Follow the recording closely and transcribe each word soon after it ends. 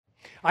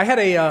I had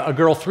a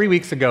girl 3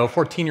 weeks ago, a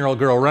 14-year-old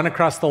girl, run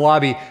across the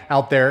lobby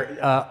out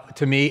there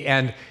to me,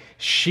 and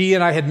she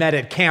and I had met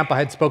at camp. I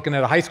had spoken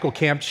at a high school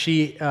camp.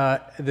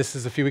 This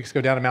is a few weeks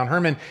ago down at Mount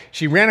Hermon.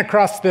 She ran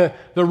across the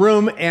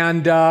room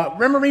and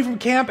remembered me from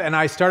camp, and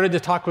I started to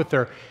talk with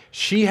her.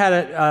 She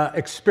had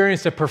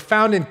experienced a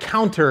profound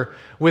encounter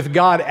with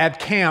God at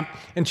camp,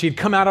 and she'd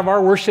come out of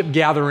our worship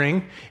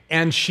gathering,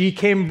 and she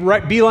came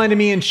right beeline to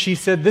me, and she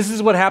said, "This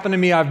is what happened to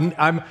me.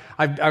 I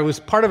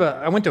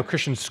went to a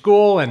Christian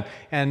school,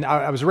 and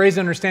I was raised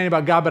understanding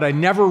about God, but I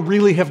never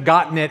really have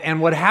gotten it.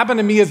 And what happened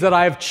to me is that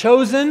I have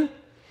chosen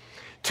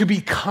to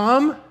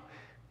become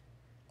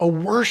a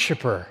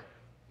worshiper."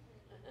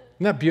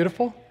 Isn't that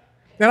beautiful?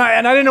 And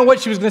I didn't know what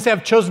she was going to say.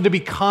 I've chosen to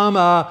become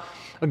a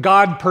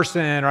God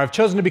person, or I've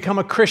chosen to become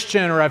a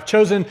Christian, or I've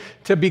chosen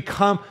to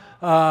become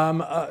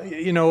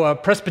a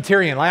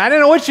Presbyterian. I didn't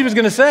know what she was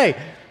going to say.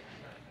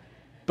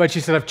 But she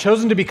said, "I've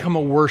chosen to become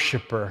a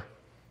worshiper."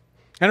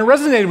 And it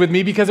resonated with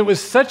me because it was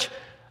such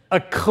a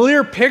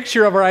clear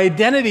picture of our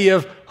identity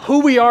of who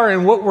we are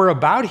and what we're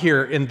about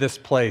here in this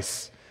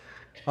place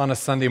on a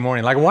Sunday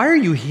morning. Why are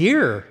you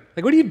here?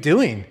 What are you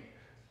doing?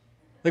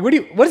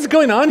 What is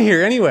going on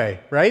here anyway,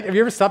 right? Have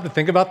you ever stopped to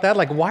think about that?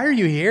 Why are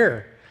you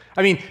here?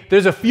 I mean,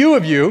 there's a few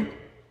of you,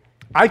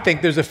 I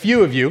think there's a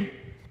few of you,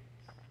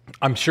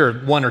 I'm sure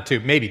one or two,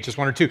 maybe just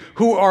one or two,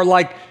 who are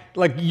like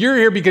you're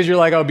here because you're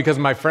like, oh, because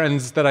my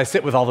friends that I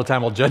sit with all the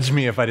time will judge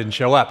me if I didn't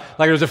show up.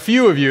 There's a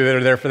few of you that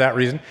are there for that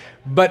reason.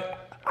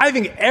 But I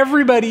think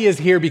everybody is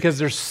here because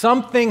there's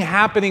something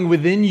happening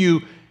within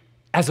you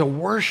as a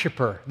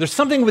worshiper. There's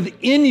something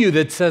within you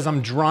that says,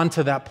 I'm drawn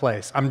to that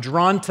place. I'm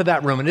drawn to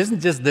that room. It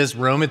isn't just this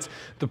room. It's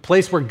the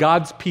place where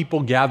God's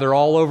people gather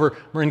all over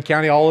Marin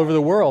County, all over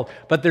the world.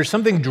 But there's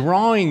something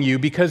drawing you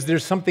because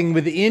there's something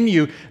within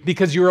you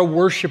because you're a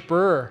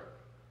worshiper.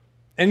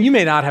 And you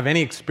may not have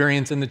any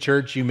experience in the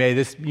church. You may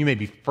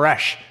be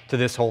fresh to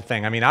this whole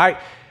thing. I mean,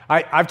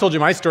 I've told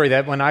you my story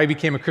that when I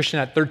became a Christian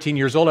at 13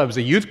 years old, I was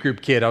a youth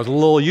group kid. I was a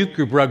little youth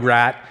group rug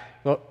rat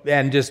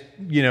and just,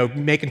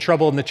 making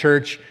trouble in the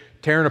church,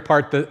 tearing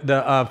apart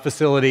the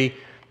facility.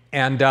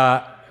 And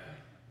I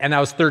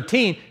was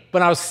 13.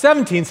 When I was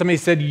 17, somebody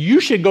said,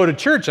 "You should go to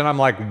church." And I'm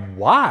like,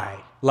 "Why?"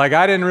 I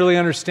didn't really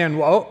understand.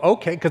 Well,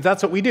 okay, because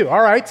that's what we do.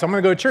 All right, so I'm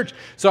going to go to church.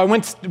 So I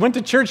went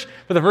to church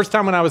for the first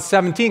time when I was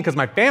 17 because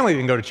my family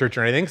didn't go to church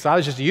or anything, so I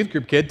was just a youth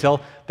group kid till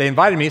they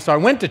invited me. So I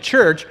went to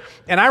church,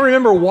 and I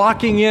remember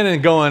walking in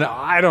and going,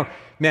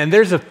 man,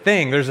 there's a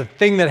thing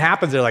that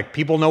happens there.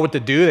 People know what to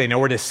do. They know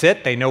where to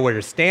sit. They know where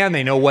to stand.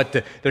 They know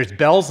there's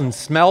bells and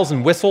smells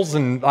and whistles,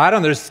 and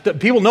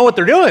people know what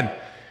they're doing.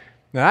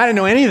 Now, I didn't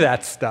know any of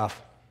that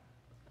stuff,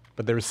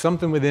 but there was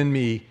something within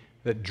me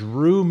that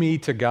drew me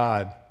to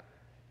God.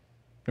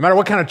 No matter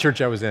what kind of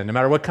church I was in, no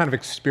matter what kind of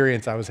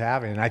experience I was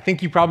having. And I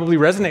think you probably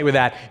resonate with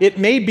that. It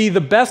may be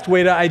the best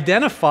way to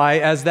identify,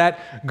 as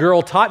that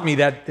girl taught me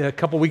that a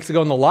couple weeks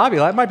ago in the lobby,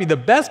 that might be the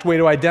best way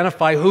to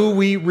identify who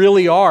we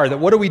really are. That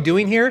what are we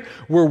doing here?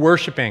 We're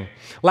worshiping.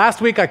 Last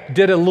week I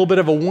did a little bit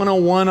of a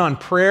 101 on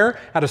prayer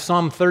out of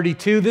Psalm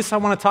 32. This I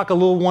want to talk a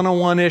little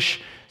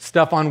 101-ish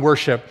stuff on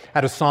worship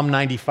out of Psalm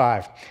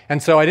 95.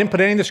 And so I didn't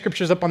put any of the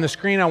scriptures up on the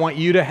screen. I want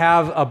you to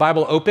have a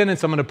Bible open, and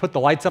so I'm going to put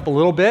the lights up a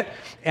little bit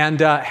and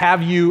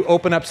have you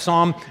open up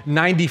Psalm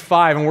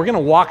 95. And we're going to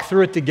walk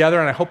through it together,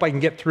 and I hope I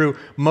can get through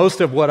most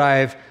of what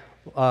I've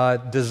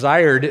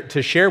desired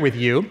to share with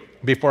you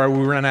before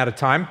we run out of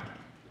time.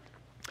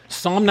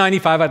 Psalm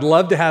 95, I'd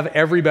love to have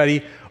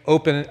everybody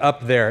open it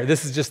up there.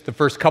 This is just the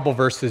first couple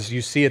verses.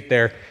 You see it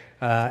there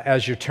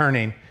as you're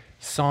turning.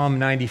 Psalm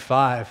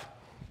 95.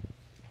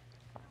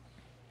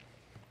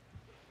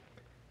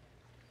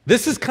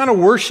 This is kind of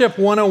worship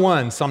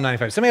 101, Psalm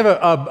 95. Somebody have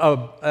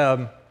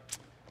a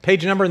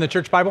page number in the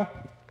church Bible?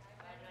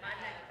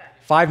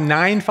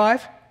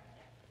 595?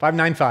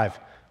 595.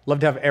 Love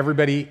to have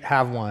everybody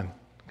have one,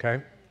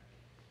 okay?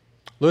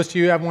 Louis, do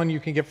you have one you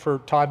can get for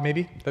Todd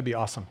maybe? That'd be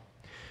awesome.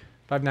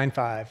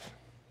 595.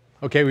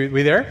 Okay,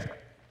 we there?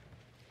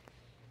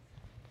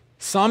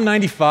 Psalm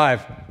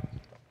 95.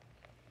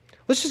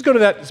 Let's just go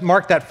to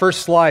mark that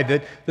first slide.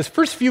 That this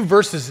first few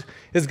verses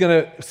is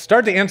going to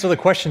start to answer the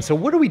question, so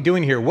what are we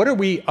doing here? What are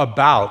we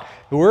about?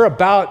 We're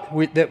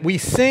about that we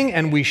sing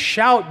and we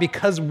shout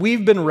because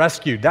we've been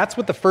rescued. That's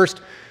what the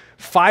first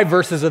 5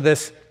 verses of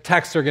this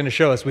text are going to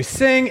show us. We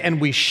sing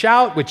and we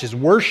shout, which is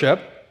worship,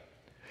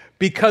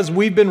 because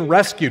we've been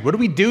rescued. What do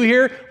we do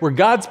here? We're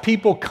God's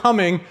people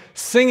coming,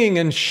 singing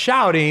and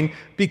shouting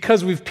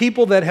because we've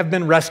people that have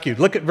been rescued.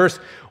 Look at verse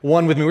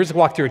 1 with me. We're just going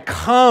to walk through it.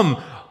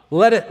 Come.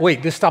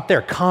 Just stop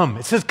there. Come.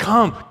 It says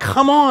come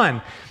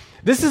on.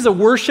 This is a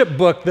worship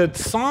book. The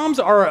Psalms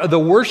are the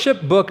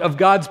worship book of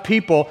God's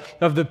people,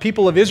 of the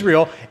people of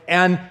Israel.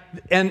 And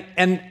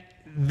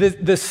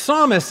the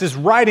psalmist is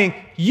writing,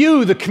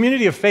 you, the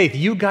community of faith,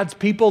 you, God's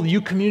people,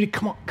 you community,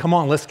 come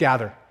on, let's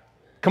gather.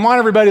 Come on,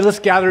 everybody, let's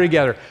gather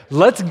together.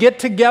 Let's get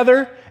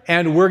together,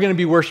 and we're going to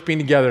be worshiping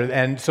together.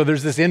 And so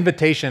there's this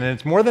invitation, and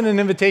it's more than an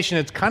invitation.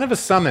 It's kind of a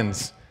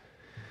summons.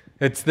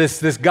 It's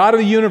this God of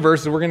the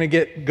universe that we're going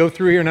to go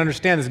through here and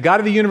understand. This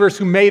God of the universe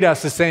who made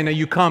us is saying, now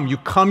you come,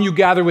 you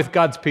gather with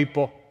God's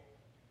people.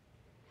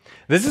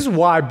 This is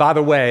why, by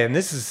the way, and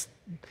this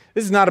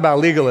is not about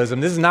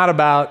legalism. This is not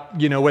about,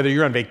 whether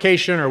you're on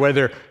vacation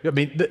or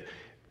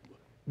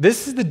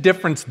this is the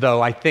difference,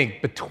 though, I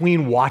think,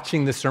 between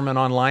watching the sermon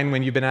online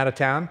when you've been out of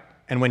town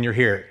and when you're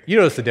here. You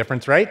notice the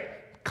difference, right?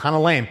 Kind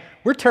of lame.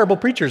 We're terrible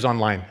preachers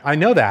online. I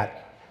know that.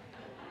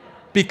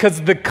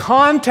 Because the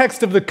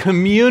context of the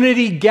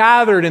community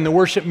gathered and the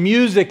worship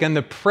music and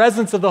the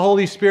presence of the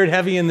Holy Spirit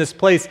heavy in this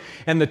place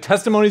and the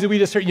testimonies that we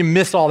just heard, you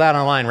miss all that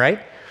online, right?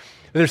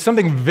 There's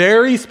something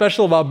very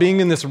special about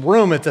being in this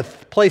room. It's a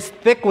place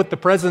thick with the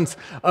presence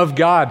of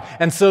God.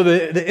 And so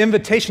the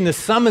invitation, the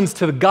summons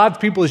to the God's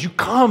people is you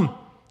come.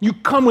 You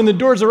come when the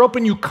doors are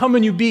open. You come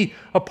and you be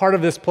a part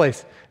of this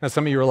place. Now,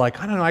 some of you are like,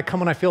 I don't know, I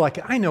come when I feel like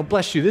it. I know,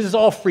 bless you. This is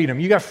all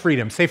freedom. You got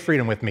freedom. Say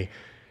freedom with me.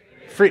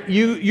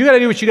 You got to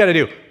do what you got to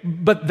do.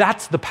 But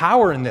that's the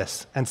power in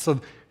this. And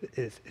so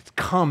it's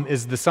come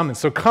is the summons.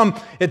 So come,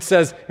 it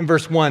says in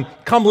verse 1,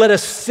 come, let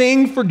us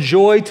sing for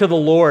joy to the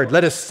Lord.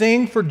 Let us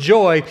sing for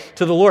joy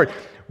to the Lord.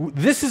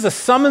 This is a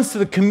summons to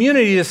the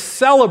community to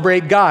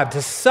celebrate God,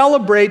 to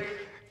celebrate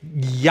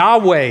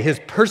Yahweh. His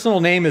personal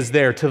name is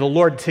there, to the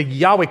Lord, to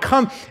Yahweh.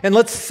 Come and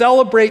let's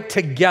celebrate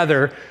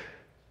together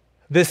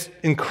this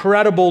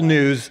incredible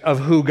news of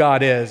who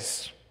God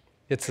is.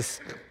 It's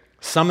a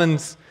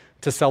summons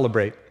to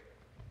celebrate.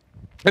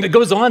 And it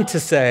goes on to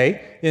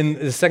say in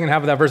the second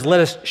half of that verse, let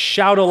us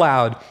shout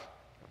aloud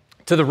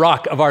to the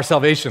rock of our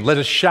salvation. Let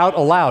us shout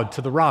aloud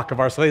to the rock of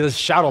our salvation. Let's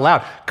shout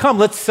aloud. Come,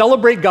 let's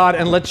celebrate God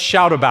and let's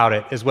shout about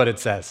it, is what it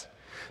says.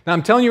 Now,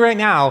 I'm telling you right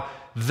now,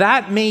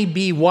 that may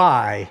be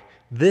why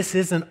this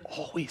isn't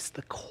always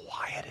the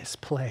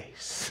quietest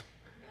place.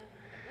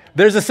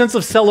 There's a sense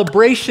of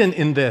celebration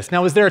in this.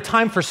 Now, is there a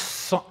time for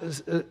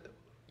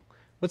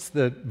what's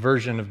the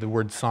version of the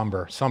word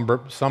somber?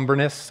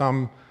 Somberness?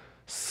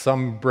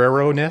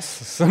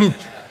 Sombrero-ness?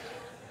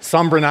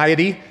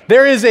 Sombrenity?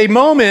 There is a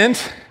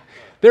moment,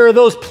 there are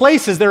those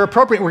places that are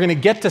appropriate. We're going to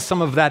get to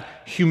some of that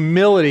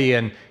humility,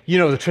 and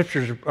the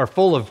scriptures are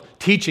full of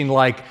teaching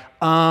like,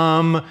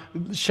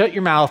 shut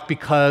your mouth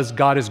because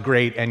God is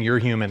great and you're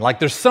human. Like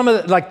there's some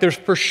of there's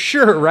for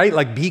sure, right?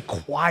 Like be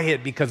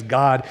quiet because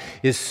God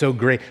is so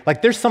great.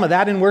 Like there's some of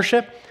that in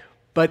worship,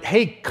 but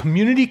hey,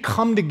 community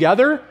come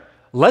together.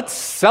 Let's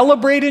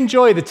celebrate and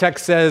joy, the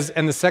text says,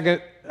 and the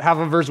second half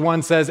of verse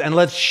 1 says, and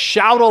let's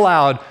shout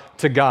aloud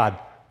to God.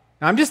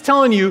 Now, I'm just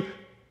telling you,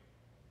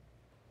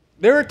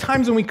 there are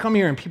times when we come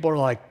here and people are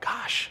like,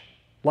 gosh,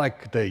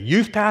 like the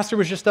youth pastor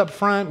was just up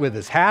front with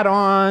his hat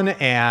on,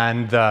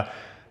 and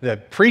the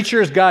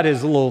preacher's got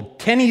his little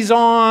tennies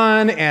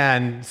on,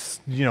 and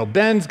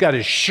Ben's got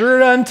his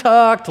shirt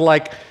untucked.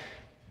 Like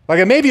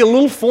it may be a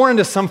little foreign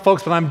to some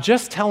folks, but I'm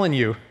just telling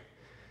you,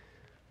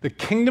 the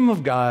kingdom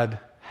of God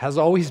has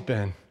always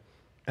been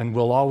and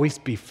will always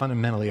be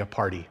fundamentally a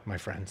party, my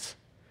friends,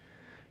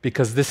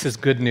 because this is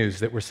good news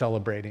that we're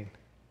celebrating.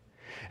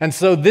 And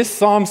so this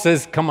psalm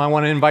says, come, I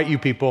want to invite you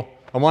people.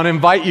 I want to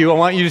invite you. I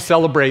want you to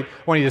celebrate.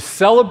 I want you to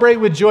celebrate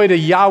with joy to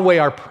Yahweh,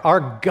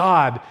 our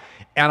God,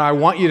 and I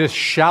want you to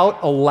shout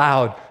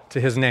aloud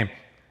to his name.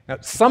 Now,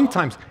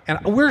 sometimes,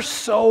 and we're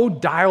so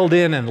dialed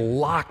in and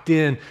locked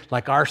in,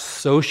 like our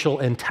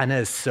social antenna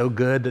is so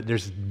good that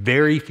there's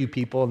very few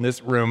people in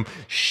this room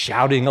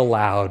shouting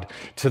aloud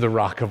to the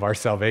rock of our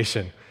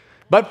salvation.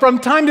 But from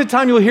time to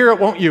time, you'll hear it,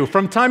 won't you?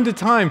 From time to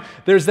time,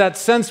 there's that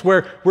sense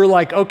where we're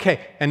like,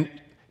 okay, and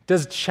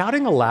does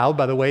shouting aloud,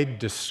 by the way,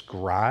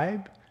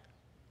 describe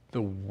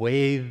the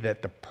way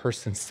that the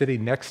person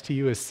sitting next to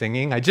you is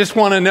singing? I just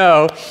want to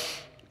know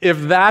if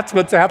that's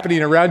what's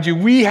happening around you.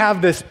 We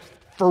have this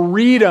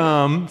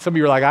freedom. Some of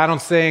you are like, I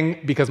don't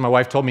sing because my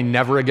wife told me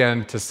never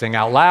again to sing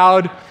out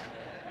loud.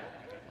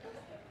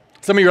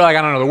 Some of you are like,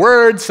 I don't know the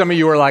words. Some of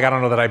you are like, I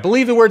don't know that I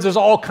believe the words. There's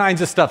all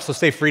kinds of stuff. So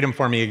say freedom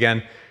for me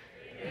again.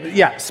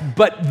 Yes,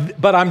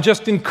 but I'm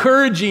just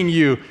encouraging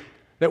you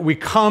that we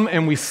come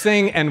and we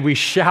sing and we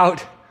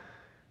shout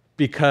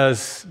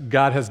because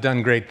God has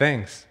done great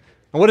things.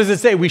 And what does it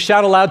say? We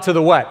shout aloud to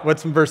the what?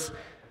 What's in verse?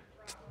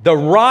 The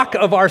rock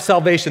of our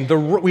salvation.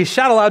 We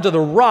shout aloud to the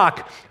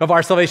rock of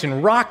our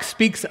salvation. Rock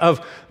speaks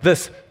of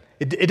this.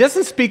 It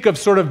doesn't speak of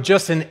sort of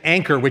just an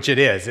anchor, which it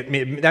is.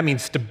 That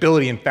means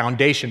stability and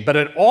foundation. But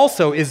it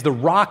also is the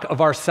rock of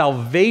our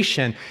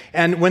salvation.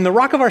 And when the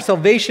rock of our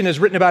salvation is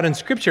written about in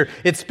Scripture,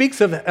 it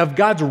speaks of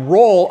God's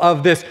role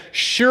of this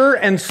sure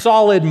and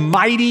solid,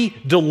 mighty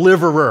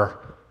deliverer.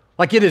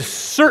 Like it is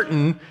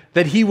certain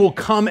that he will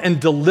come and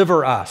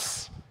deliver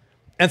us.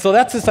 And so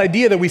that's this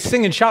idea that we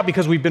sing and shout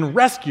because we've been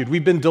rescued,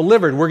 we've been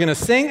delivered. We're going to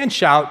sing and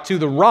shout to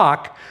the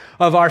rock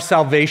of our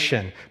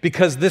salvation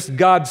because this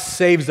God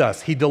saves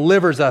us, he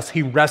delivers us,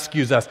 he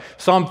rescues us.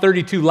 Psalm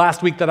 32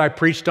 last week that I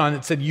preached on,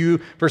 it said,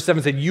 verse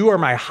 7 said, you are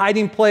my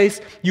hiding place,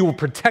 you will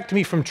protect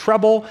me from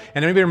trouble.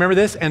 And anybody remember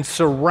this? And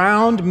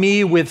surround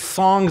me with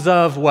songs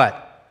of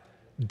what?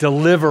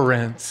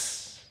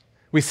 Deliverance.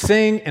 We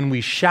sing and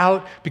we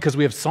shout because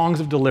we have songs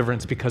of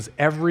deliverance, because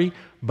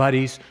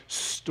everybody's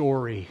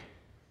story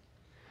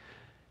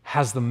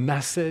has the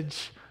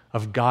message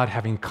of God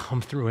having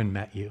come through and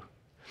met you.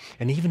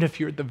 And even if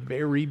you're at the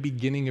very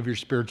beginning of your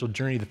spiritual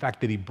journey, the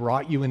fact that he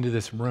brought you into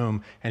this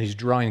room and he's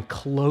drawing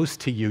close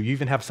to you, you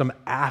even have some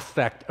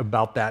affect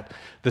about that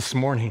this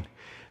morning.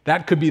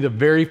 That could be the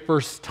very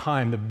first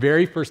time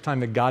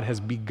that God has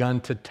begun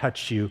to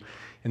touch you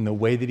in the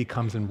way that he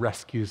comes and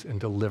rescues and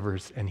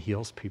delivers and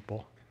heals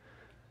people.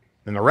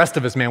 And the rest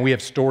of us, man, we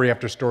have story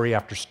after story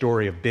after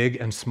story of big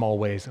and small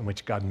ways in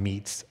which God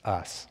meets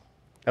us.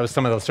 That was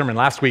some of the sermon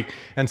last week,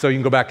 and so you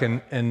can go back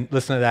and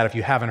listen to that if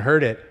you haven't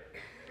heard it.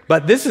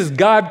 But this is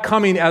God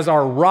coming as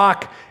our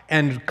rock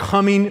and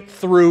coming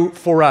through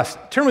for us.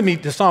 Turn with me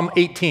to Psalm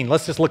 18.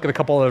 Let's just look at a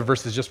couple other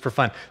verses just for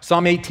fun.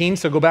 Psalm 18,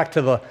 so go back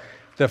to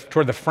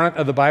toward the front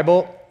of the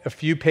Bible, a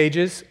few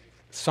pages.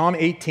 Psalm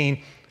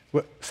 18.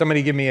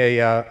 Somebody give me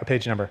a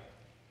page number.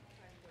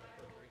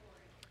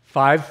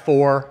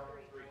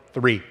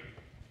 543.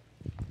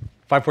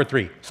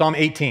 543. Psalm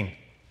 18.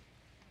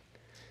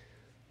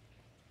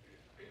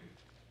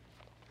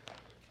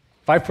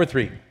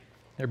 543.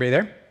 Everybody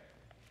there?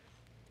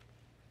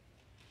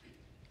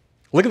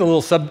 Look at the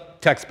little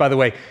subtext, by the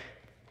way.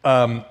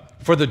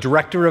 For the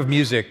director of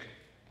music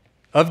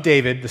of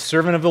David, the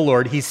servant of the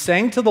Lord, he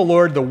sang to the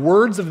Lord the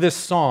words of this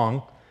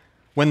song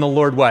when the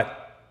Lord what?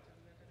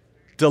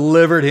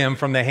 Delivered him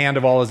from the hand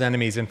of all his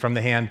enemies and from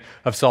the hand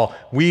of Saul.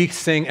 We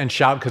sing and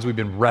shout because we've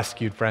been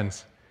rescued,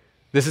 friends.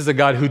 This is a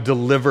God who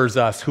delivers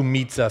us, who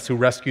meets us, who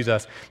rescues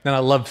us. And I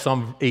love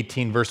Psalm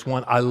 18, verse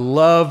 1. I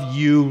love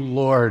you,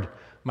 Lord,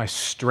 my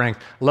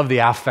strength. I love the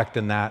affect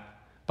in that.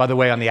 By the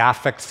way, on the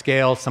affect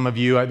scale, some of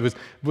you,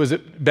 was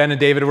it Ben and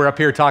David were up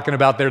here talking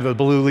about they're the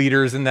blue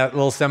leaders in that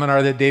little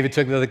seminar that David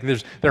took.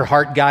 They're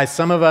heart guys.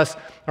 Some of us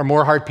are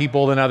more heart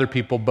people than other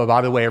people. But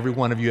by the way, every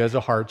one of you has a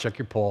heart. Check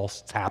your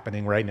pulse. It's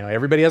happening right now.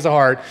 Everybody has a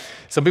heart.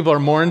 Some people are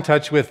more in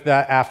touch with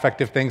that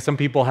affective thing. Some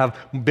people have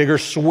bigger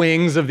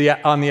swings on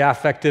the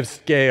affective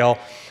scale.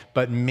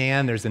 But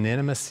man, there's an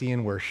intimacy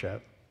in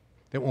worship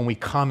that when we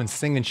come and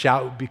sing and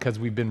shout because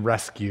we've been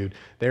rescued,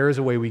 there is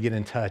a way we get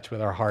in touch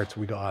with our hearts.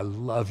 We go, I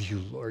love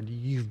you, Lord.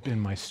 You've been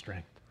my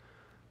strength.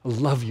 I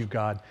love you,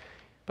 God.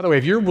 By the way,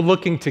 if you're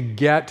looking to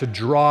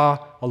draw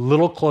a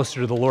little closer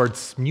to the Lord,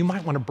 you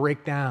might want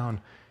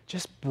to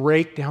just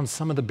break down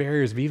some of the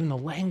barriers of even the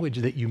language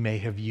that you may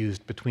have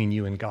used between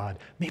you and God.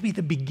 Maybe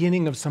the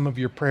beginning of some of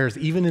your prayers,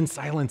 even in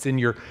silence in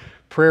your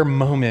prayer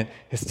moment,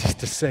 is just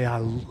to say, I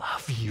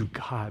love you,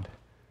 God.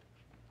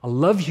 I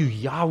love you,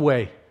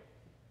 Yahweh.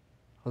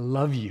 I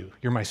love you.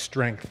 You're my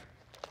strength.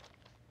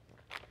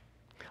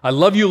 I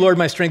love you, Lord,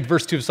 my strength.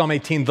 Verse 2 of Psalm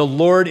 18. The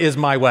Lord is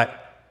my what?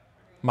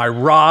 My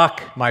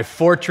rock, my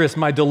fortress,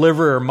 my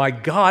deliverer. My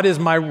God is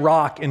my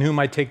rock in whom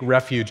I take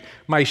refuge,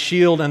 my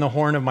shield and the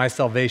horn of my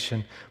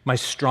salvation, my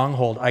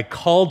stronghold. I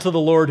called to the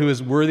Lord who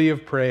is worthy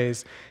of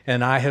praise,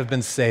 and I have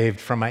been saved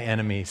from my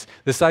enemies.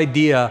 This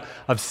idea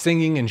of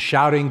singing and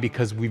shouting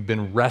because we've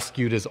been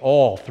rescued is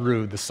all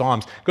through the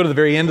Psalms. Go to the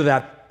very end of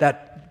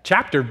that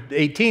chapter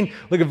 18.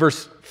 Look at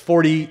verse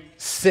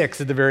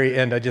 46 at the very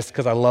end,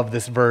 because I love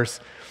this verse.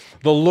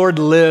 The Lord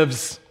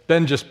lives.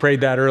 Ben just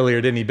prayed that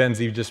earlier, didn't he?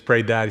 Benzie just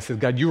prayed that. He said,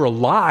 God, you're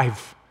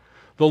alive.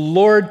 The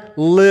Lord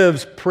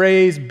lives.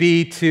 Praise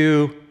be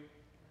to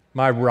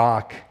my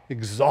rock.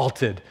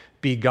 Exalted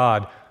be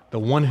God, the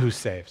one who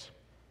saves.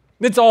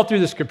 It's all through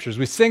the scriptures.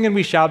 We sing and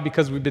we shout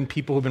because we've been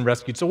people who've been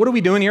rescued. So what are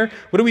we doing here?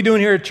 What are we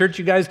doing here at church,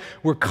 you guys?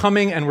 We're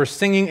coming and we're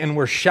singing and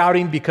we're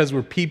shouting because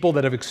we're people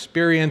that have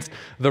experienced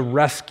the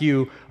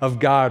rescue of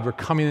God. We're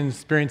coming and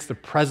experience the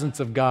presence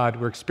of God.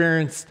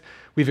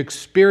 We've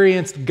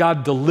experienced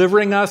God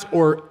delivering us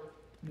or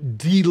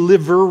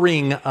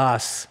delivering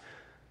us.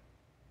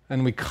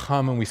 And we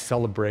come and we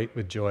celebrate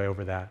with joy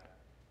over that.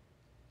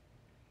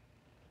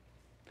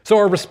 So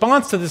our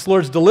response to this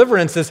Lord's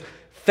deliverance is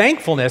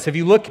thankfulness. If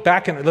you look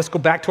back, and let's go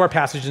back to our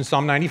passage in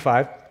Psalm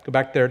 95. Go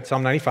back there,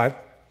 Psalm 95.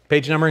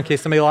 Page number in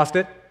case somebody lost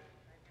it.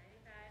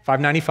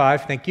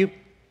 595, thank you.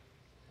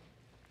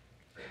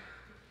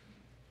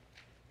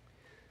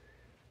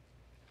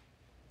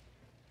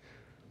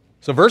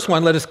 So verse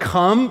 1, let us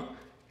come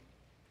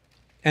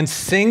and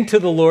sing to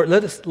the Lord.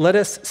 Let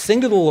us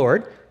sing to the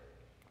Lord.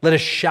 Let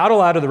us shout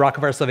aloud to the rock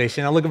of our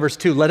salvation. Now look at verse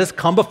 2. Let us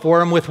come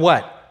before him with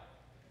what?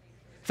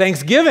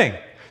 Thanksgiving.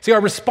 See, our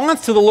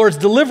response to the Lord's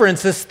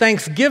deliverance is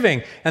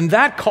thanksgiving. And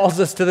that calls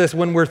us to this.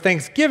 When we're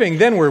thanksgiving,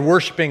 then we're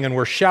worshiping and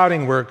we're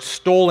shouting, we're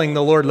extolling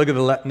the Lord. Look at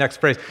the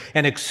next phrase.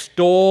 And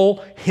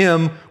extol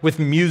him with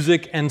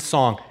music and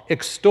song.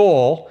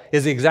 Extol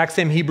is the exact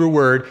same Hebrew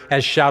word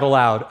as shout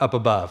aloud up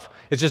above.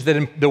 It's just that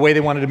in the way they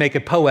wanted to make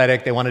it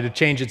poetic, they wanted to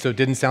change it so it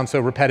didn't sound so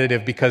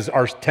repetitive because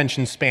our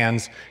attention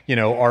spans,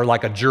 are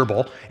like a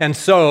gerbil. And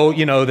so,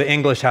 the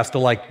English has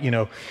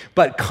to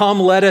but come,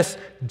 let us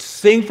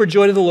sing for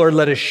joy to the Lord.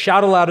 Let us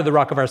shout aloud to the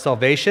rock of our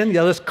salvation.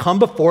 Let us come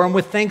before him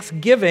with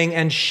thanksgiving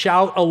and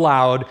shout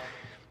aloud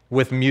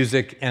with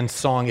music and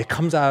song. It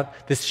comes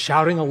out, this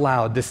shouting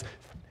aloud, this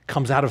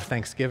comes out of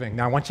thanksgiving.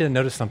 Now, I want you to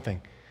notice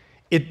something.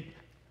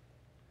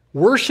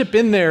 Worship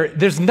in there,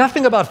 there's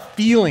nothing about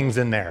feelings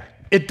in there.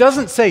 It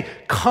doesn't say,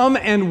 come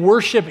and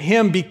worship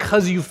him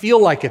because you feel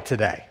like it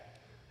today.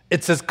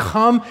 It says,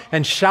 come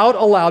and shout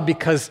aloud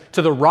because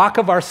to the rock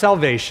of our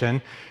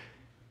salvation,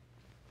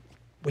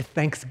 with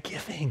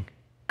thanksgiving,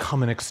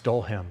 come and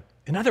extol him.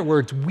 In other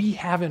words, we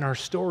have in our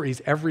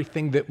stories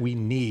everything that we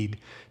need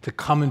to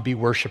come and be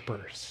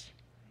worshipers.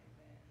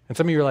 And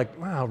some of you are like,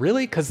 wow,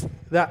 really? Because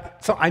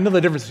so I know the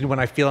difference between when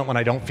I feel it and when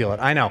I don't feel it.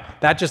 I know.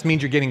 That just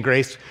means you're getting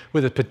graced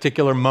with a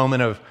particular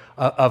moment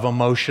of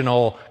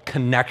emotional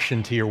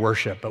connection to your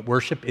worship. But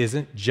worship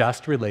isn't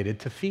just related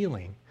to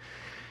feeling.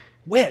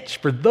 Which,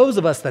 for those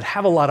of us that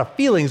have a lot of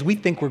feelings, we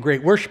think we're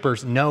great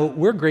worshipers. No,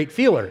 we're great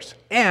feelers.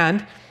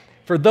 And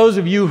for those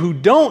of you who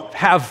don't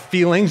have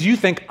feelings, you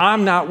think,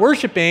 I'm not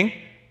worshiping.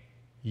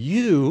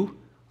 You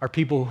are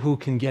people who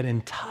can get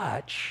in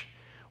touch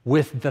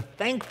with the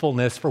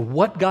thankfulness for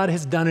what God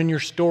has done in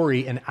your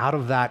story, and out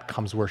of that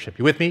comes worship.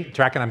 You with me?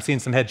 Tracking? I'm seeing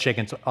some head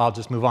shaking, so I'll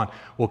just move on.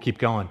 We'll keep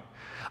going.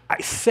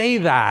 I say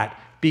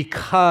that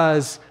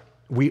because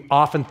we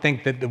often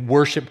think that the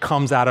worship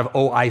comes out of,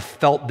 oh, I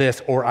felt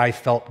this or I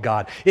felt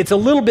God. It's a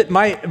little bit,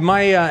 my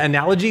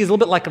analogy is a little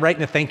bit like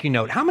writing a thank you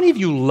note. How many of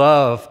you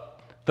love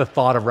the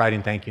thought of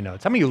writing thank you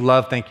notes? How many of you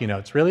love thank you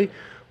notes? Really?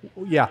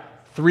 Yeah,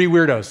 3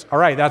 weirdos. All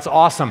right, that's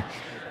awesome.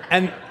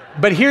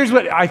 But here's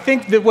what, I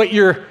think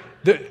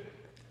that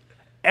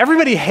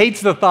everybody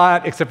hates the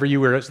thought, except for you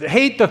weirdos,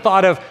 hate the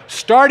thought of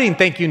starting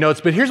thank you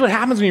notes, but here's what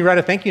happens when you write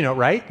a thank you note,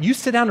 right? You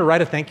sit down to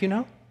write a thank you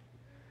note.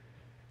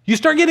 You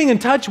start getting in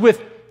touch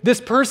with this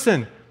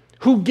person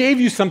who gave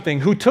you something,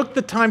 who took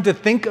the time to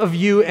think of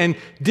you and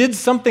did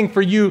something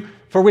for you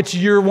for which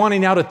you're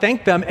wanting now to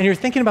thank them, and you're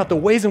thinking about the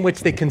ways in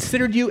which they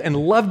considered you and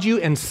loved you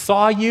and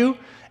saw you,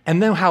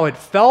 and then how it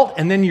felt,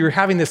 and then you're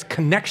having this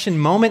connection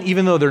moment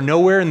even though they're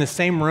nowhere in the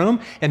same room,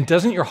 and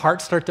doesn't your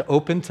heart start to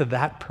open to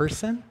that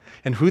person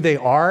and who they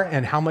are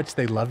and how much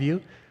they love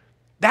you?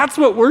 That's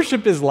what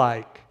worship is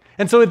like.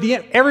 And so at the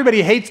end,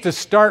 everybody hates to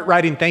start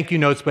writing thank you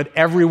notes, but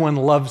everyone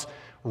loves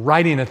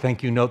writing a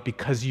thank you note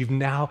because you've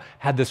now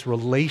had this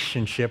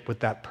relationship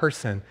with that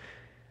person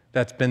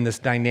that's been this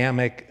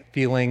dynamic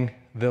feeling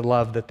the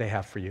love that they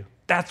have for you.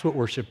 That's what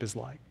worship is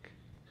like.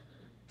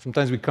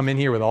 Sometimes we come in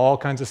here with all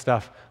kinds of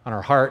stuff on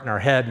our heart and our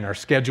head and our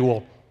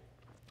schedule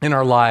in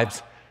our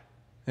lives,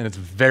 and it's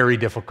very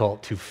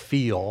difficult to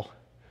feel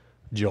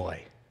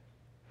joy.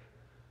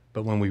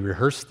 But when we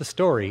rehearse the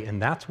story,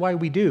 and that's why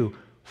we do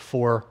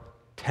for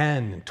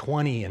 10 and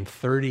 20 and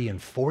 30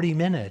 and 40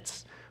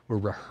 minutes, we're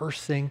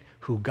rehearsing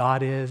who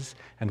God is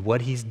and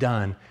what he's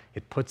done.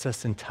 It puts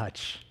us in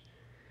touch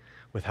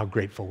with how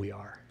grateful we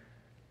are.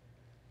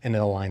 And it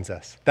aligns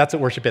us. That's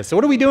what worship is. So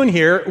what are we doing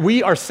here?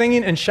 We are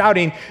singing and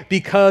shouting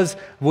because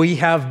we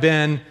have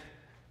been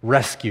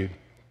rescued.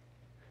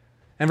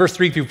 And verse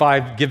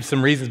 3-5 gives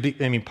some reasons.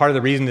 Part of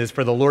the reason is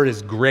for the Lord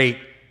is great,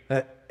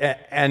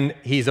 and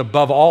he's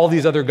above all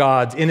these other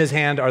gods. In his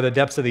hand are the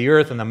depths of the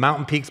earth, and the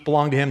mountain peaks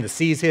belong to him. The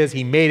sea's his.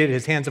 He made it.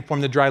 His hands have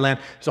formed the dry land.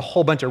 There's a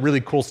whole bunch of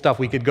really cool stuff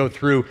we could go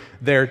through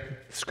there.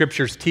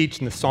 Scriptures teach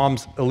and the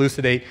Psalms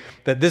elucidate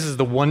that this is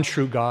the one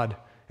true God.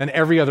 And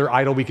every other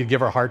idol we could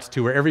give our hearts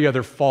to, or every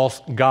other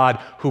false god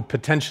who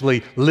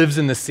potentially lives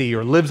in the sea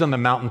or lives on the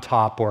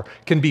mountaintop or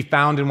can be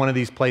found in one of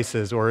these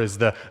places or is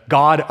the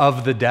God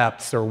of the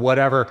depths or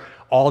whatever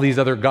all these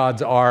other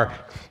gods are,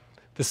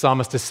 the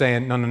psalmist is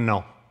saying,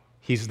 no.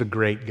 He's the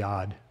great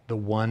God, the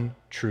one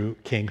true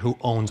king who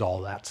owns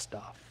all that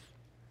stuff.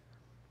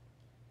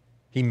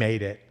 He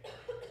made it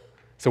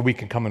so we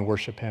can come and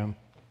worship him.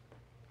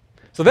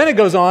 So then it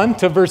goes on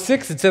to verse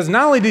 6. It says,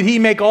 not only did he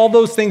make all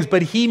those things,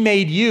 but he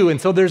made you.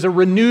 And so there's a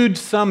renewed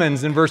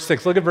summons in verse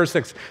 6. Look at verse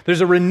 6.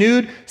 There's a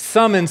renewed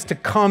summons to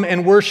come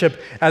and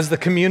worship as the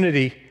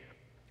community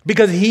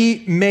because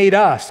he made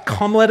us.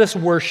 Come, let us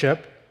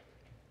worship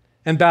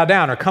and bow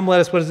down. Or come, let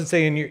us, what does it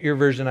say in your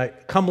version?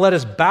 Come, let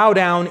us bow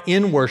down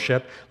in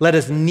worship. Let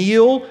us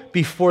kneel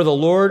before the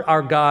Lord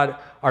our God,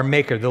 our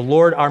Maker, the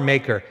Lord our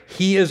Maker.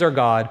 He is our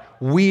God.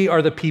 We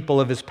are the people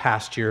of his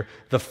pasture,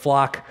 the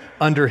flock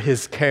under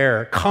his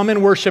care. Come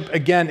and worship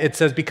again, it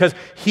says, because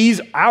he's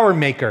our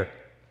Maker.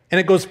 And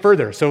it goes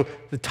further. So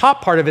the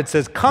top part of it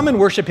says, come and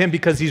worship him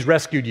because he's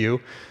rescued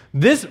you.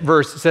 This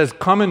verse says,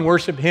 come and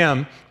worship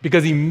him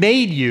because he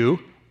made you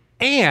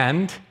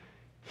and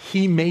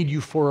he made you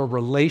for a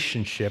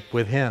relationship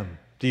with him.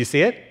 Do you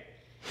see it?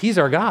 He's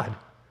our God.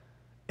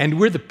 And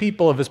we're the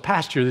people of his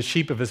pasture, the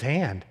sheep of his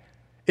hand.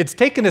 It's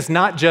taken us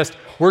not just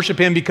worship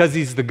him because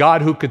he's the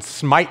God who could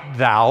smite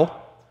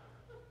thou.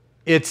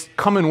 It's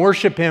come and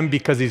worship him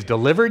because he's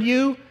delivered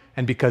you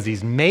and because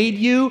he's made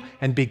you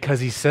and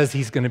because he says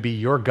he's going to be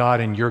your God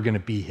and you're going to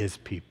be his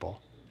people.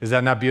 Is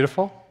that not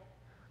beautiful?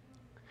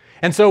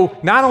 And so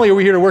not only are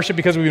we here to worship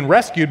because we've been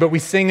rescued, but we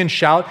sing and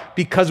shout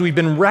because we've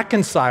been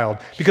reconciled.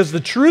 Because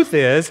the truth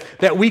is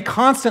that we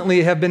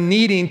constantly have been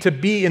needing to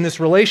be in this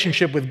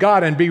relationship with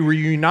God and be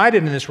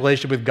reunited in this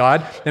relationship with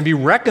God and be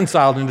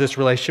reconciled in this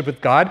relationship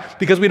with God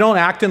because we don't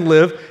act and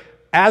live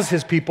as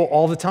his people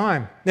all the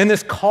time. And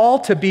this call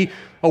to be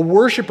a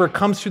worshiper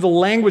comes through the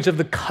language of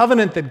the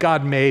covenant that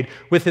God made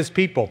with his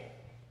people.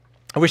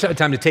 I wish I had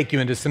time to take you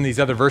into some of these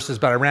other verses,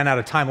 but I ran out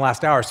of time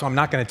last hour, so I'm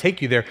not going to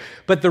take you there.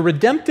 But the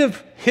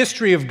redemptive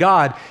history of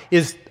God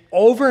is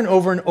over and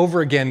over and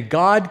over again,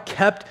 God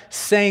kept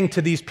saying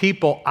to these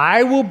people,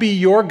 I will be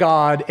your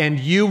God and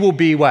you will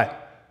be what?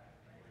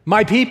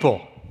 My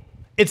people.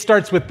 It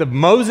starts with the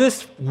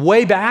Moses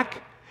way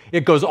back.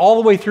 It goes all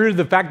the way through to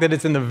the fact that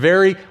it's in the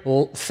very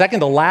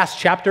second to last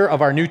chapter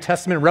of our New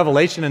Testament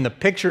Revelation in the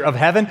picture of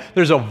heaven.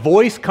 There's a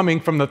voice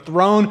coming from the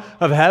throne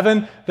of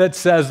heaven that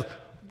says,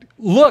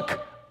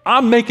 look,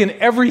 I'm making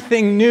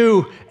everything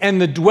new, and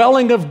the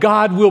dwelling of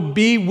God will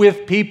be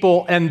with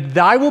people, and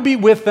I will be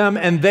with them,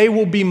 and they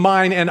will be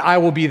mine, and I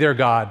will be their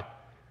God.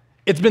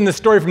 It's been the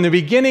story from the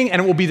beginning,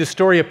 and it will be the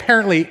story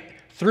apparently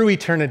through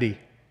eternity.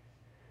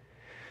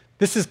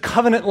 This is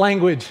covenant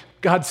language.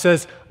 God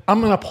says, I'm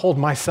going to uphold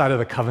my side of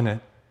the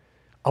covenant.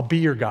 I'll be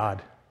your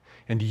God,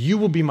 and you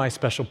will be my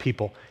special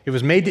people. It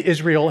was made to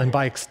Israel, and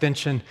by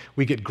extension,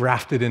 we get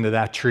grafted into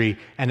that tree,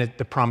 and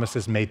the promise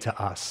is made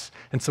to us.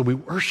 And so we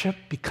worship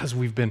because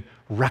we've been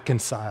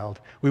reconciled.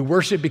 We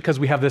worship because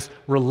we have this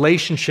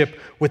relationship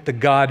with the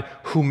God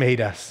who made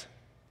us.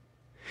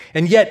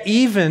 And yet,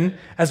 even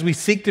as we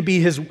seek to be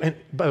his, and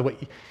by the way,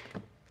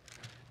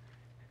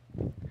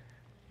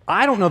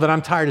 I don't know that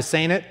I'm tired of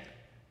saying it,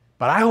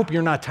 but I hope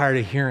you're not tired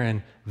of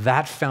hearing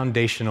that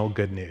foundational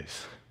good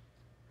news.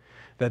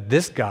 That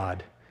this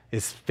God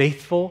is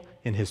faithful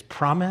in his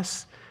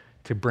promise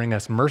to bring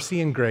us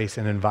mercy and grace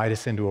and invite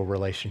us into a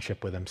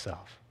relationship with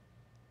himself.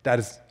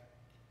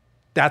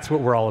 That's what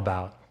we're all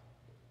about.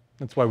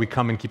 That's why we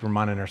come and keep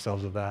reminding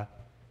ourselves of that.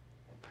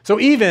 So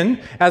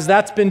even as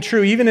that's been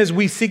true, even as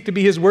we seek to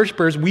be his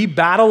worshipers, we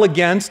battle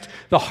against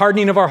the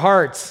hardening of our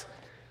hearts.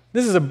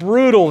 This is a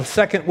brutal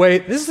second way.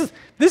 This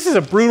is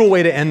a brutal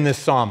way to end this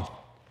psalm.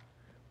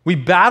 We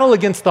battle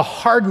against the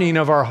hardening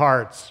of our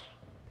hearts.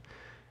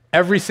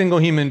 Every single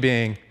human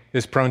being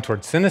is prone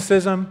toward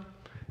cynicism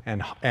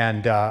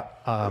and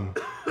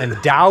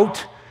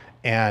doubt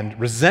and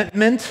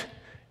resentment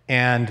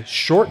and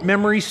short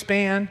memory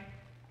span,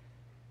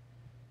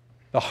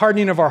 the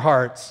hardening of our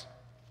hearts.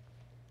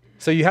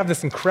 So you have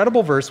this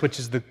incredible verse, which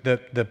is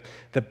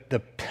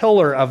the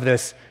pillar of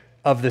this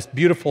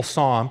beautiful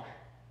psalm.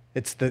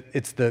 It's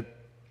the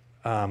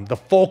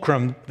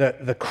fulcrum,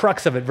 the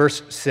crux of it,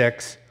 verse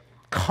 6.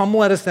 Come,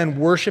 let us then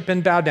worship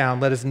and bow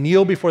down. Let us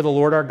kneel before the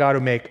Lord our God,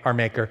 our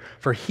Maker,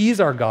 for he's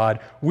our God.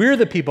 We're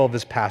the people of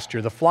his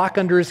pasture, the flock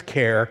under his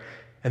care.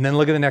 And then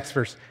look at the next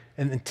verse.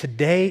 And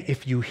today,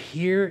 if you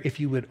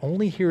would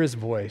only hear his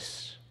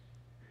voice,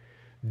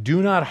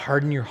 do not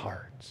harden your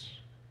hearts.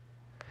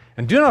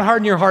 And do not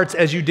harden your hearts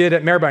as you did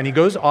at Meribah. And he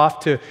goes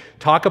off to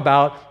talk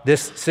about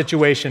this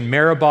situation,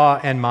 Meribah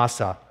and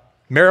Massah.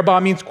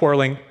 Meribah means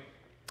quarreling,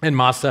 and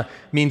Massah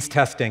means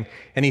testing.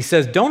 And he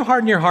says, don't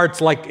harden your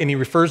hearts and he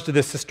refers to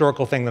this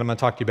historical thing that I'm going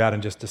to talk to you about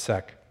in just a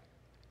sec.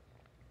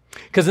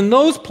 Because in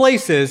those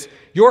places,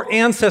 your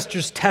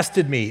ancestors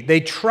tested me. They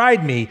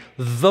tried me,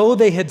 though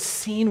they had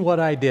seen what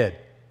I did.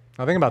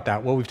 Now think about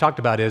that. What we've talked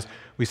about is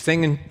we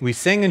sing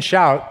and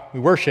shout, we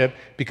worship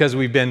because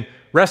we've been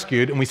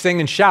rescued, and we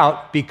sing and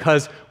shout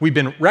because we've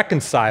been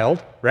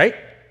reconciled, right?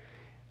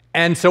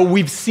 And so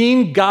we've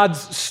seen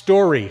God's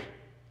story.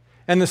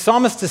 And the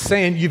psalmist is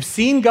saying, you've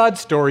seen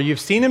God's story, you've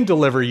seen him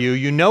deliver you,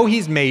 you know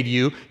he's made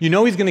you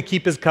know he's going to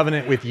keep his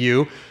covenant with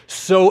you.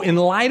 So in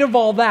light of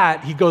all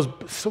that, he goes,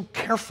 so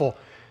careful.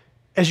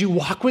 As you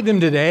walk with him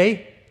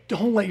today,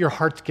 don't let your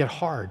hearts get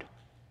hard.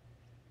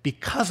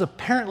 Because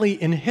apparently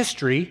in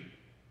history,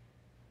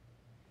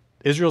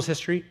 Israel's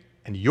history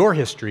and your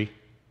history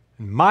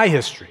and my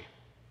history,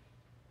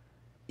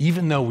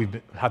 even though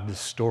we've had this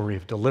story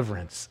of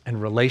deliverance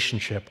and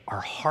relationship, our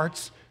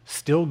hearts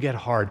still get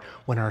hard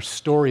when our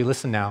story,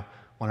 listen now,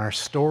 when our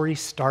story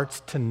starts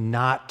to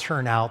not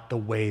turn out the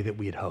way that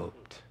we had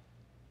hoped.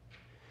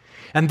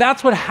 And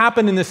that's what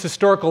happened in this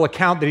historical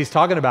account that he's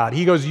talking about.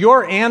 He goes,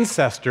 your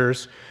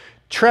ancestors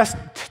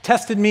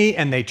tested me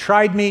and they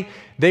tried me.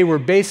 They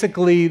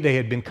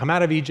had been come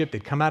out of Egypt,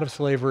 they'd come out of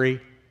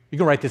slavery. You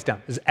can write this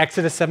down. This is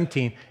Exodus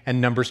 17 and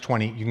Numbers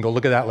 20. You can go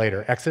look at that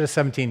later. Exodus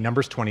 17,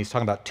 Numbers 20. He's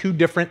talking about two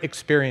different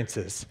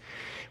experiences.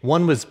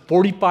 One was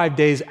 45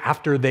 days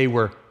after they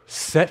were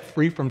set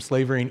free from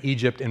slavery in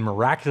Egypt and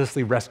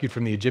miraculously rescued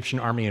from the Egyptian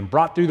army and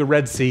brought through the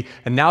Red Sea,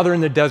 and now they're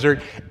in the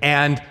desert,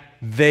 and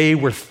they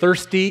were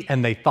thirsty,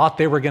 and they thought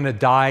they were going to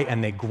die,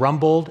 and they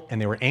grumbled,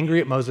 and they were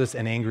angry at Moses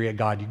and angry at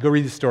God. You go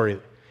read the story.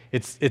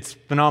 It's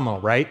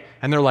phenomenal, right?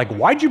 And they're like,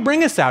 why'd you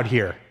bring us out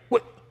here?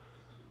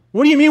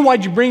 What do you mean,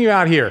 why'd you bring you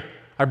out here?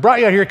 I brought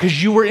you out here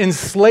because you were in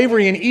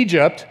slavery in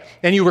Egypt,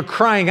 and you were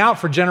crying out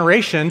for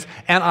generations,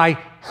 and I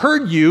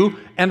heard you,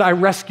 and I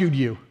rescued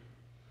you.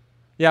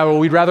 Yeah, well,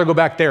 we'd rather go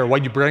back there.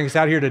 Why'd you bring us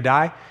out here to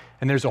die?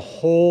 And there's a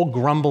whole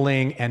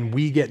grumbling, and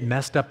we get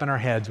messed up in our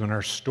heads when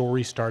our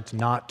story starts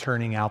not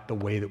turning out the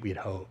way that we had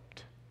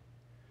hoped.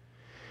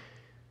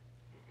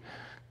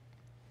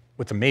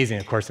 What's amazing,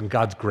 of course, in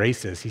God's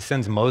grace is he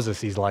sends Moses.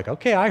 He's like,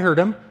 okay, I heard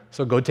him,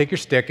 so go take your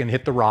stick and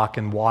hit the rock,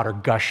 and water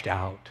gushed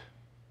out.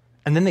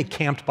 And then they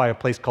camped by a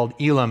place called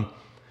Elim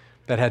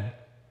that had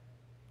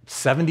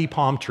 70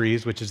 palm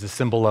trees, which is the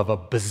symbol of a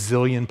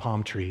bazillion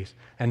palm trees,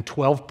 and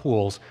 12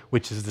 pools,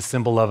 which is the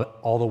symbol of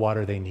all the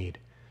water they need.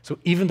 So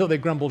even though they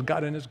grumbled,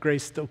 God in his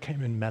grace still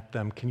came and met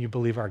them. Can you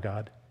believe our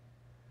God?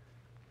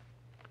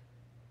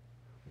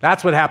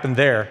 That's what happened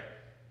there.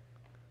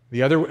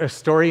 The other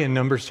story in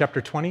Numbers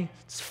chapter 20,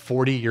 it's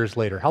 40 years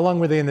later. How long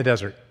were they in the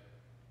desert?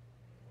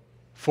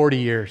 40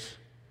 years.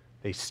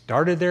 They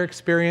started their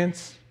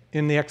experience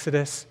in the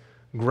Exodus,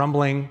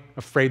 grumbling,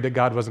 afraid that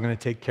God wasn't going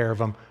to take care of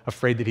them,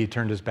 afraid that he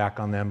turned his back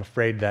on them,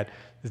 afraid that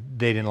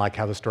they didn't like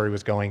how the story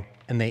was going.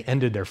 And they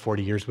ended their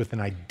 40 years with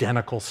an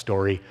identical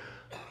story,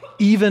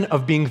 even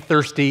of being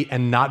thirsty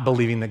and not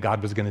believing that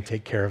God was going to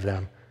take care of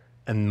them.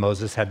 And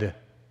Moses had to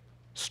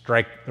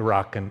strike the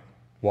rock and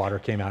water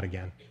came out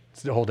again.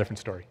 It's a whole different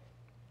story.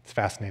 It's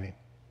fascinating.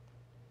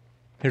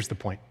 Here's the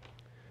point.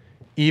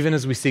 Even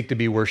as we seek to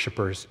be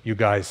worshipers, you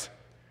guys,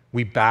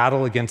 we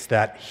battle against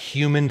that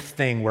human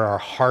thing where our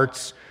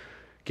hearts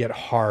get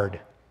hard.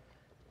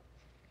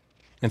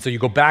 And so you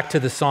go back to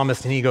the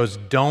psalmist and he goes,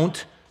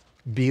 don't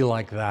be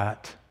like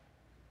that.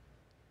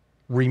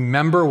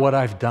 Remember what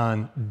I've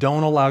done.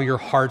 Don't allow your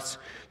hearts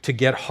to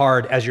get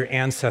hard as your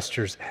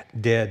ancestors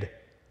did.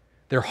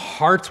 Their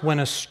hearts went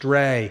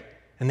astray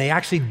and they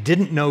actually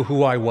didn't know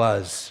who I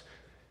was.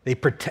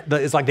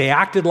 It's like they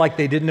acted like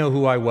they didn't know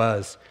who I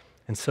was.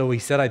 And so he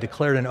said, I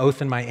declared an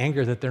oath in my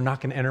anger that they're not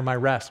going to enter my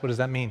rest. What does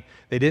that mean?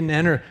 They didn't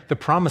enter the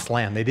promised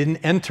land. They didn't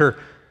enter.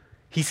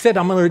 He said,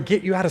 I'm going to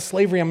get you out of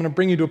slavery. I'm going to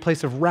bring you to a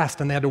place of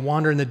rest. And they had to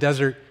wander in the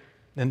desert.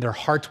 And their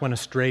hearts went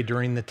astray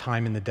during the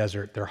time in the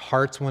desert. Their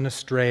hearts went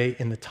astray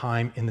in the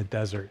time in the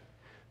desert.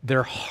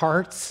 Their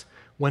hearts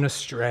went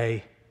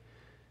astray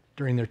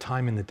during their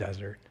time in the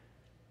desert.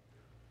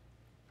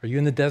 Are you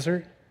in the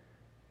desert?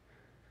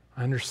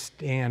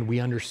 We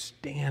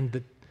understand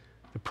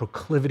the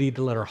proclivity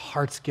to let our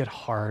hearts get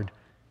hard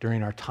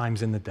during our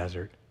times in the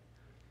desert.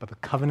 But the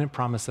covenant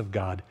promise of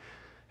God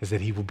is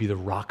that he will be the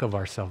rock of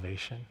our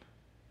salvation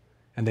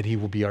and that he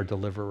will be our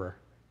deliverer.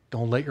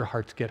 Don't let your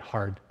hearts get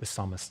hard, the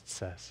psalmist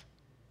says.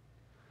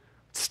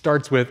 It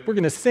starts with, we're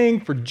going to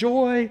sing for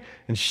joy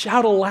and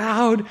shout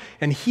aloud,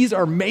 and he's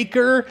our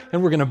maker,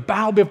 and we're going to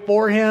bow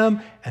before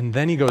him. And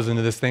then he goes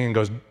into this thing and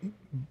goes,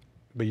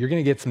 but you're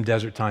going to get some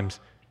desert times,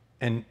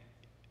 and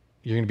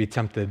you're going to be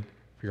tempted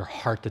for your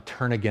heart to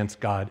turn against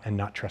God and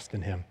not trust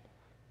in him.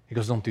 He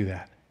goes, don't do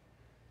that.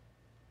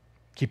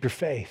 Keep your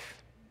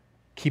faith.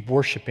 Keep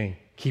worshiping.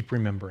 Keep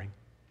remembering.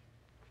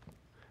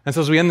 And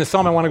so as we end this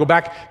psalm, I want to go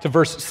back to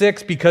verse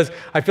 6 because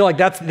I feel like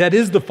that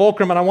is the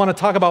fulcrum, and I want to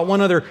talk about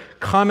one other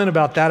comment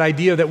about that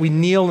idea that we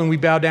kneel and we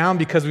bow down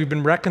because we've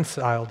been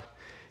reconciled.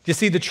 You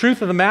see, the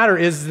truth of the matter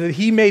is that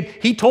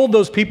he told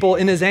those people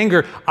in his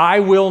anger,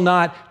 I will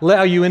not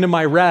allow you into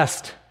my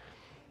rest.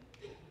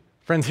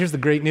 Friends, here's the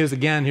great news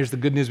again. Here's the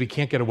good news we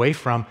can't get away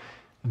from.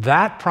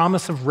 That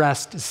promise of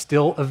rest is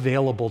still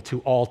available to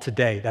all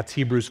today. That's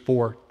Hebrews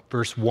 4,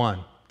 verse 1.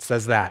 It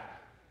says that.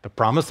 The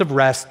promise of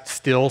rest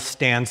still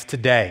stands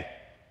today.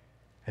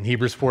 And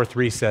Hebrews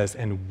 4:3 says,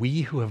 and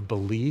we who have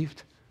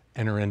believed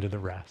enter into the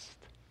rest.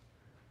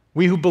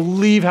 We who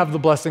believe have the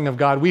blessing of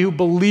God. We who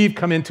believe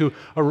come into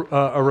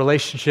a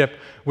relationship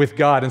with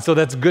God. And so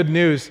that's good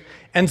news.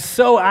 And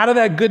so out of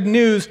that good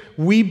news,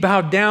 we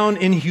bow down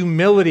in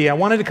humility. I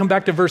wanted to come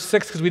back to verse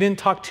 6 because we didn't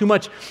talk too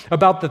much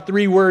about the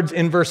three words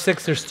in verse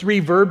 6. There's three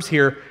verbs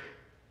here.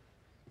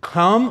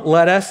 Come,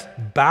 let us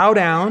bow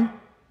down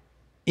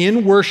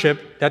in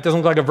worship. That doesn't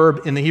look like a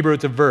verb. In the Hebrew,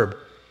 it's a verb.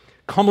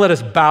 Come, let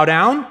us bow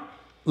down.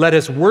 Let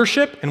us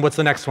worship. And what's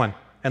the next one?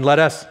 And let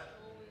us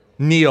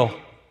kneel.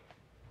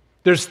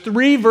 There's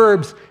three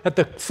verbs at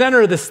the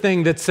center of this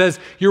thing that says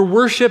your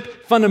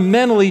worship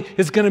fundamentally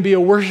is going to be a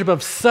worship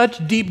of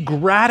such deep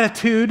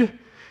gratitude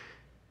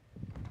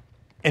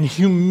and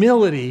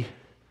humility.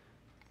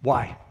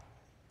 Why?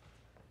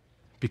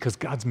 Because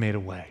God's made a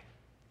way.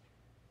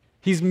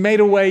 He's made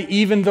a way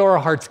even though our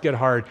hearts get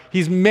hard.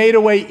 He's made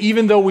a way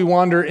even though we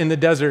wander in the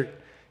desert.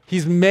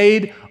 He's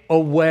made a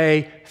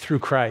way through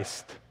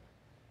Christ.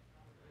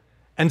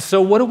 And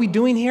so what are we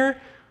doing here?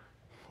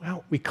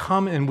 Well, we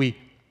come and we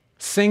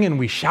sing and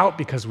we shout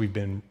because we've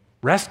been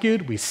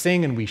rescued. We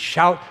sing and we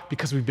shout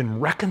because we've been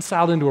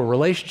reconciled into a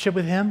relationship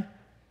with him.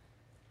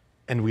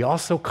 And we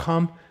also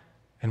come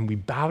and we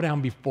bow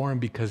down before him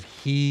because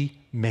he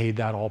made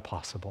that all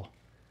possible.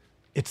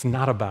 It's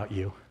not about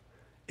you.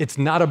 It's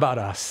not about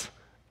us.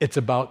 It's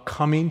about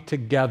coming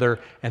together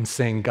and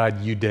saying,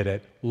 God, you did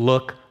it.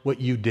 Look what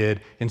you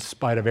did in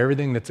spite of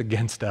everything that's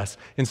against us,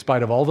 in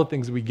spite of all the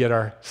things we get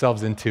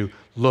ourselves into.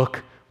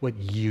 Look what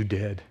you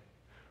did.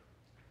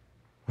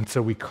 And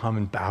so we come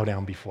and bow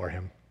down before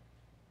him.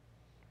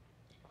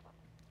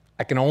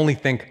 I can only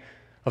think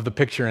of the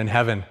picture in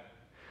heaven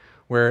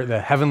where the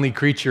heavenly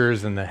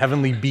creatures and the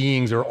heavenly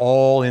beings are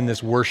all in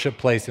this worship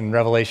place in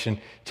Revelation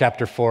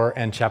chapter 4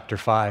 and chapter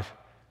 5.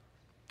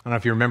 I don't know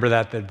if you remember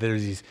that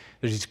there's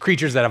these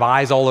creatures that have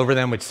eyes all over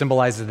them, which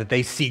symbolizes that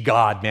they see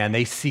God, man.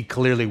 They see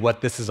clearly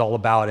what this is all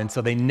about. And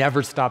so they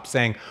never stop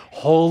saying,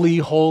 holy,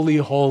 holy,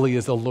 holy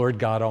is the Lord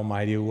God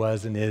Almighty who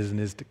was and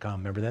is to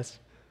come. Remember this?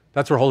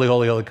 That's where holy,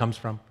 holy, holy comes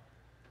from.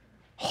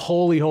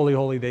 Holy, holy,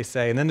 holy, they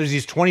say. And then there's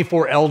these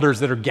 24 elders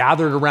that are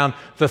gathered around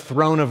the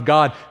throne of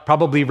God,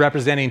 probably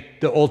representing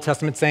the Old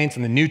Testament saints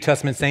and the New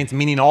Testament saints,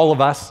 meaning all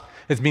of us.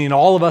 It's meaning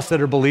all of us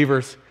that are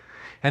believers.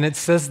 And it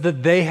says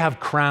that they have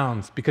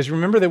crowns, because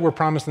remember that we're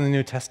promised in the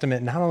New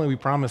Testament, not only are we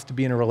promised to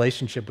be in a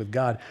relationship with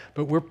God,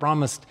 but we're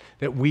promised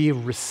that we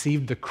have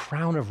received the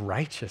crown of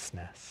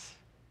righteousness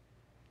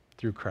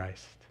through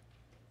Christ.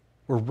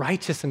 We're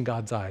righteous in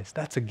God's eyes.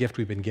 That's a gift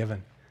we've been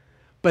given.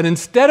 But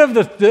instead of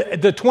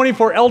the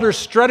 24 elders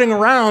strutting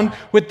around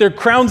with their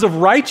crowns of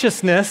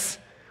righteousness,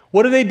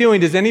 what are they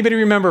doing? Does anybody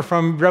remember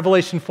from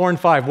Revelation 4 and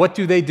 5? What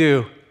do?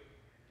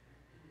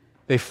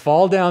 They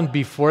fall down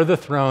before the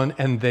throne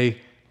and they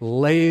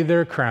lay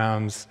their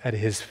crowns at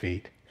his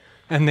feet.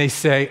 And they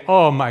say,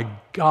 oh my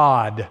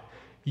God,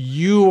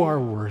 you are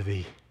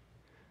worthy.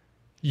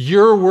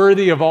 You're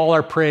worthy of all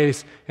our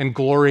praise and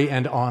glory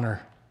and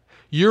honor.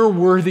 You're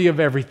worthy of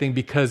everything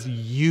because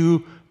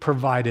you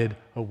provided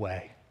a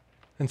way.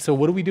 And so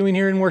what are we doing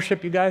here in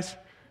worship, you guys?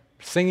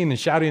 Singing and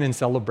shouting and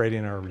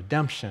celebrating our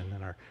redemption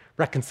and our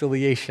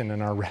reconciliation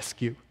and our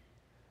rescue.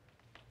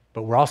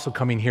 But we're also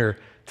coming here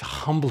to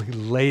humbly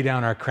lay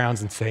down our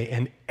crowns and say,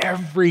 and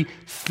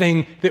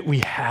everything that we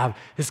have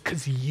is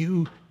because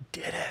you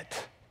did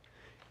it.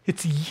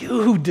 It's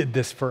you who did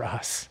this for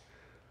us.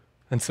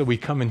 And so we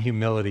come in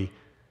humility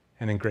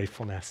and in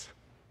gratefulness.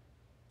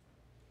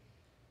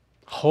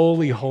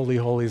 Holy, holy,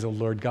 holy is the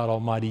Lord God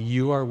Almighty.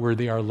 You are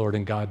worthy, our Lord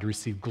and God, to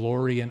receive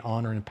glory and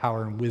honor and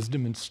power and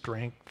wisdom and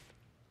strength.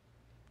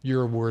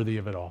 You're worthy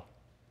of it all.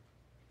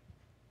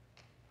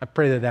 I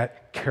pray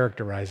that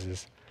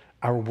characterizes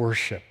our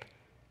worship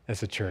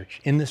as a church.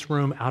 In this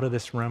room, out of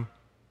this room,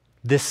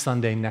 this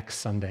Sunday, next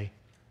Sunday,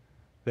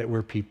 that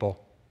we're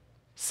people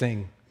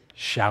sing,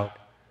 shout,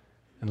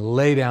 and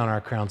lay down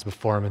our crowns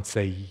before him and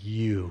say,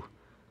 you,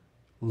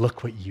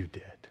 look what you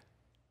did.